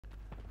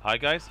Hi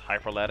guys,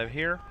 hyperLativ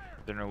here,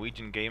 the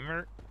Norwegian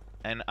gamer,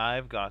 and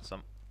I've got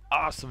some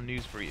awesome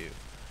news for you.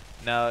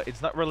 Now,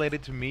 it's not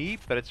related to me,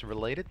 but it's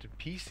related to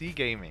PC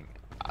gaming.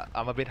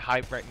 I'm a bit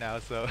hyped right now,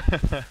 so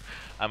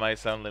I might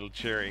sound a little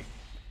cheery.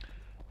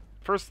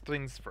 First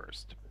things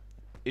first,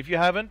 if you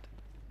haven't,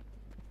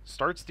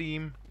 start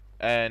Steam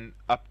and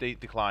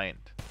update the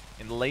client.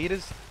 In the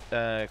latest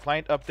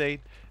client update,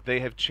 they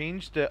have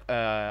changed the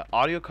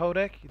audio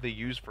codec they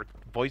use for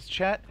voice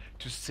chat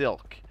to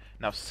Silk.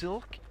 Now,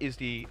 Silk is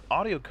the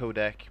audio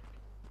codec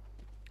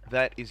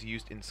that is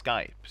used in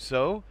Skype.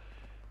 So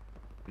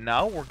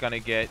now we're gonna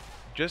get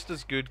just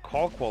as good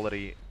call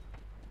quality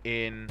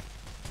in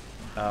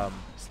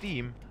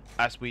Steam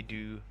as we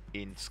do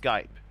in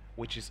Skype,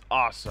 which is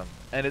awesome.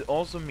 And it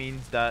also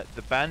means that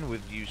the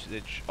bandwidth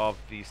usage of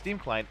the Steam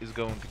client is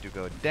going to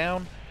go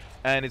down,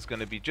 and it's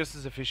going to be just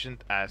as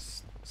efficient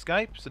as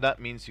Skype. So that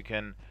means you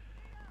can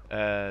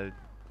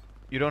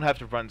you don't have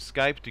to run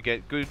Skype to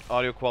get good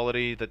audio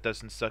quality that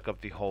doesn't suck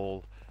up the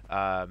whole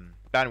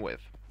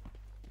bandwidth.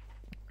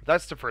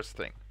 That's the first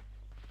thing.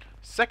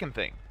 Second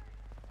thing,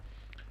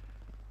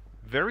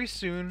 very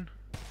soon,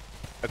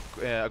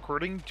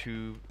 according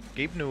to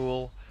Gabe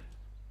Newell,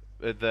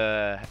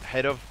 the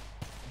head of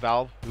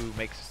Valve, who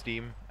makes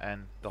Steam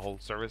and the whole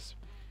service,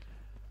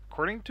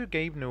 according to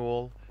Gabe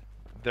Newell,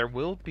 there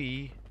will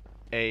be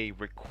a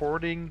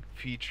recording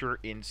feature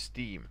in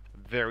Steam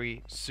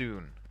very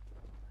soon.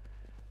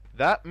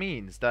 That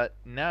means that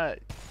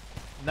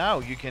now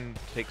you can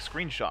take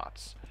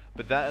screenshots,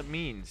 but that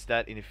means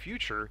that in the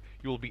future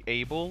you will be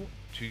able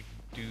to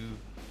do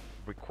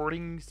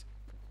recordings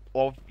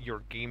of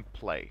your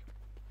gameplay.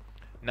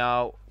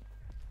 Now,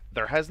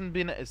 there hasn't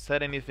been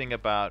said anything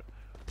about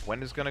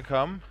when it's gonna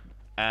come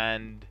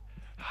and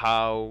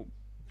how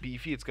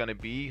beefy it's gonna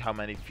be, how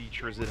many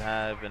features it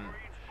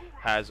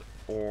has,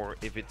 or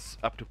if it's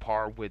up to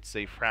par with,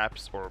 say,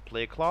 Fraps or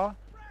PlayClaw.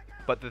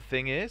 But the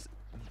thing is,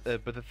 the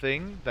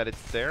thing that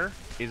it's there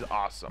is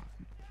awesome.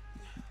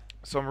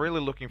 So I'm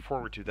really looking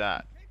forward to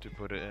that. To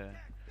put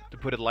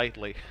it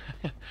lightly,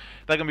 that's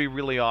gonna be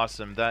really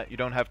awesome. That you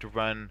don't have to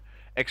run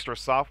extra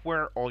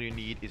software. All you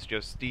need is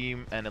just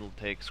Steam, and it'll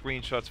take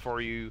screenshots for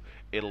you.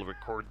 It'll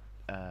record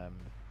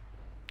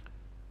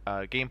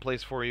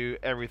gameplays for you.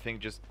 Everything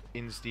just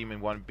in Steam in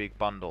one big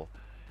bundle.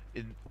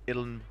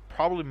 It'll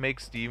probably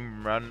make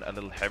Steam run a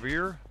little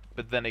heavier,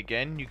 but then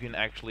again, you can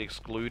actually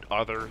exclude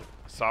other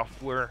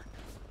software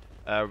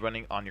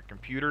running on your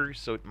computer,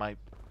 so it might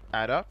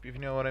add up, if you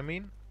know what I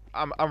mean.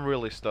 I'm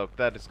really stoked.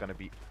 That is gonna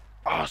be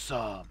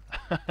awesome.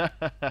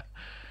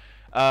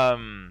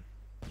 The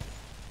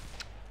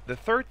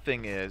third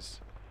thing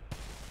is,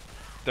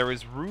 there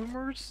is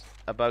rumors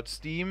about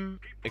Steam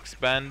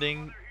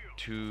expanding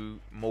to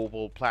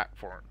mobile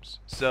platforms.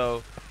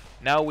 So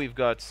now we've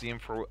got Steam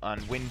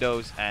on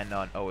Windows and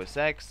on OS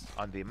X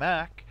on the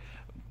Mac,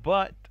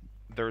 but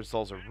there's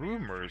also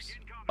rumors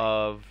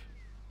of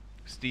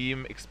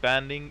Steam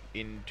expanding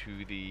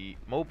into the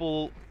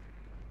mobile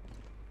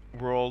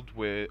world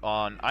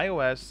on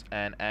iOS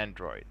and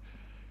Android.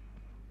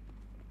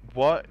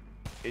 What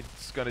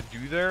it's gonna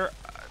do there,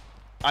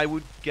 I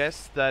would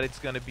guess that it's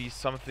gonna be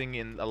something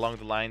along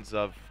the lines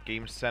of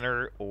Game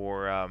Center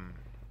or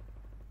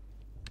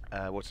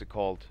what's it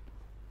called?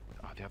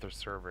 Oh, the other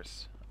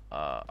service.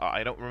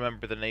 I don't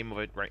remember the name of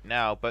it right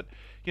now, but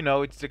you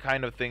know, it's the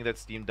kind of thing that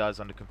Steam does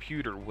on the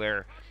computer,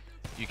 where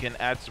you can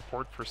add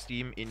support for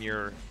Steam in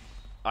your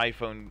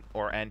iPhone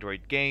or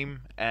Android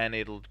game, and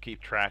it'll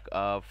keep track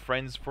of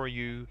friends for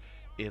you.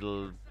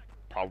 It'll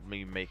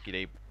probably make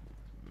it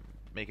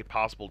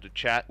possible to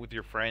chat with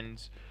your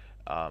friends.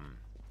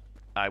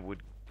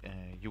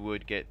 You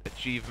would get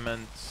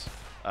achievements.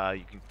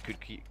 You could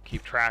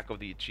keep track of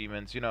the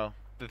achievements. You know,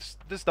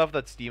 the stuff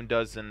that Steam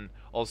does, and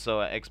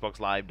also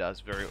Xbox Live does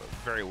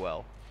very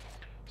well.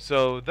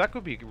 So that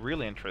could be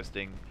really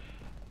interesting.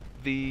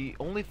 The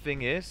only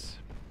thing is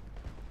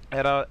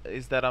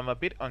that I'm a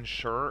bit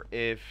unsure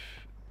if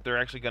they're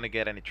actually going to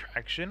get any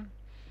traction.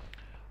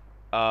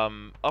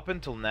 Up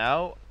until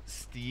now,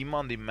 Steam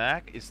on the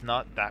Mac is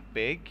not that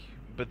big,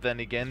 but then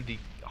again, the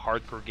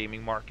hardcore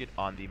gaming market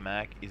on the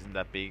Mac isn't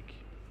that big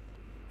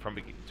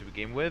to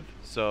begin with,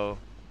 so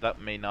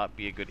that may not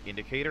be a good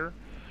indicator.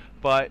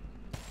 But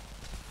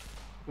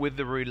with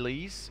the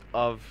release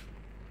of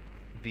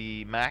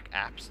the Mac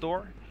App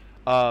Store,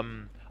 a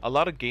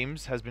lot of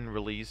games has been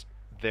released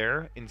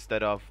there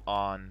instead of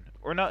on,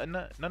 or not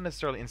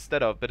necessarily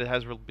instead of, but it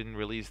has been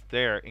released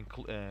there in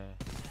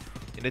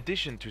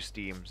addition to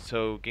Steam.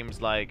 So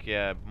games like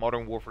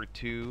Modern Warfare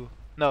 2,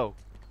 no,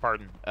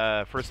 pardon,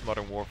 first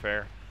Modern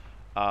Warfare,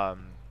 Call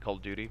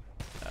of Duty,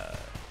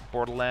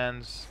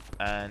 Borderlands,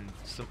 and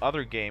some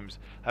other games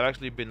have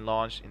actually been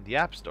launched in the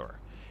App Store.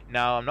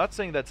 Now, I'm not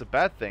saying that's a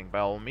bad thing by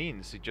all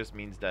means. It just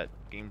means that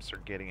games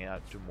are getting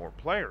out to more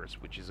players,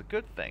 which is a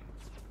good thing.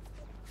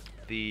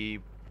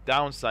 The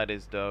downside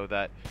is, though,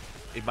 that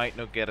it might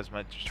not get as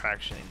much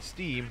traction in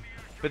Steam,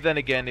 but then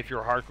again, if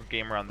you're a hardcore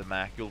gamer on the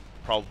Mac, you'll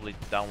probably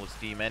download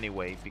Steam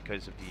anyway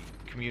because of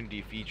the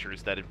community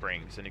features that it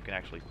brings, and you can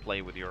actually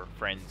play with your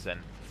friends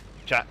and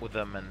chat with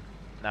them, and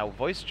now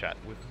voice chat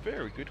with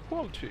very good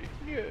quality.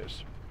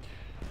 Yes.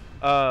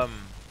 Um,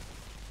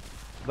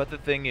 but the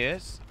thing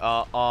is,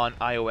 on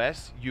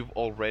iOS, you've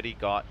already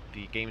got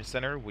the Game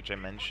Center, which I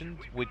mentioned,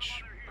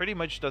 which pretty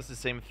much does the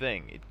same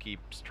thing. It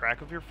keeps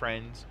track of your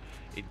friends.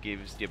 It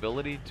gives the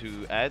ability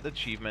to add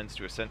achievements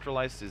to a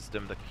centralized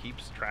system that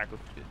keeps track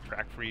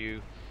for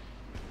you.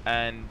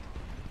 And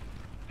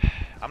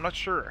I'm not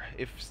sure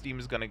if Steam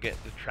is gonna get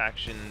the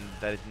traction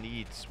that it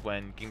needs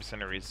when Game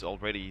Center is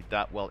already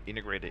that well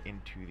integrated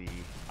into the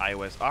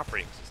iOS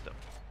operating system.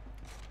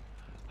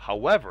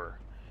 However,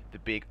 the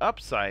big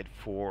upside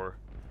for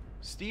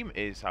Steam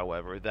is,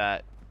 however,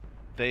 that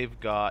they've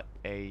got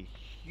a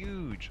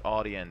huge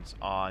audience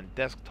on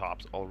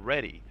desktops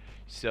already.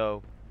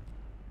 So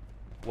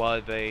while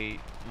they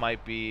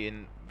might be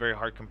in very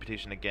hard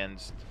competition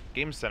against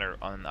Game Center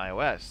on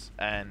iOS,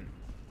 and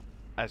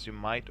as you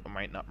might or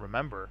might not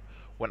remember,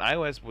 when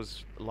iOS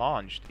was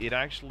launched, it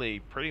actually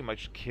pretty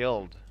much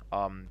killed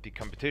the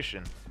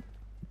competition,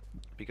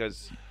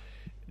 because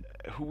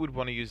who would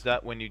want to use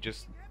that when you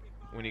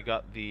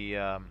got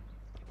the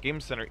Game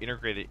Center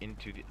integrated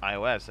into the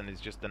iOS, and it's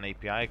just an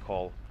API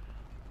call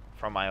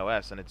from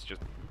iOS, and it's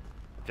just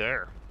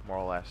there, more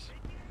or less.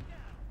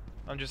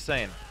 I'm just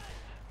saying.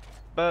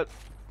 But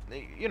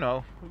you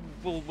know,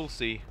 we'll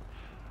see.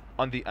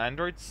 On the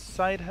Android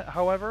side,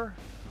 however,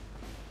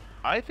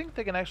 I think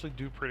they can actually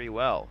do pretty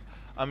well.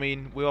 I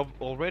mean, we've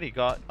already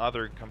got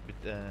other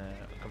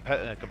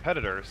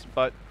competitors,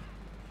 but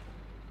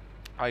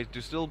I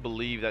do still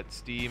believe that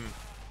Steam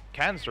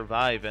can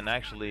survive and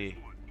actually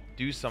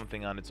do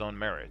something on its own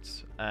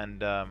merits.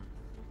 And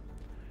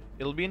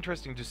it'll be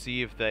interesting to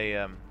see if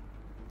they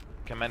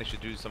can manage to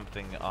do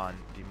something on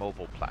the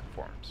mobile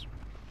platforms.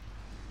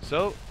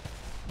 So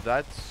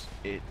that's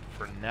it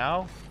for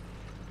now.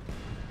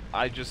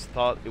 I just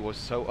thought it was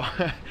so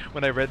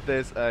when I read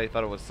this, I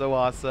thought it was so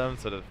awesome.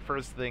 So the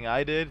first thing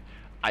I did,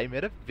 I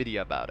made a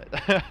video about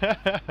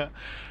it.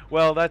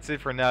 Well, that's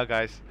it for now,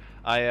 guys.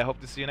 I hope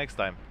to see you next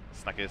time.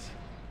 Snackers.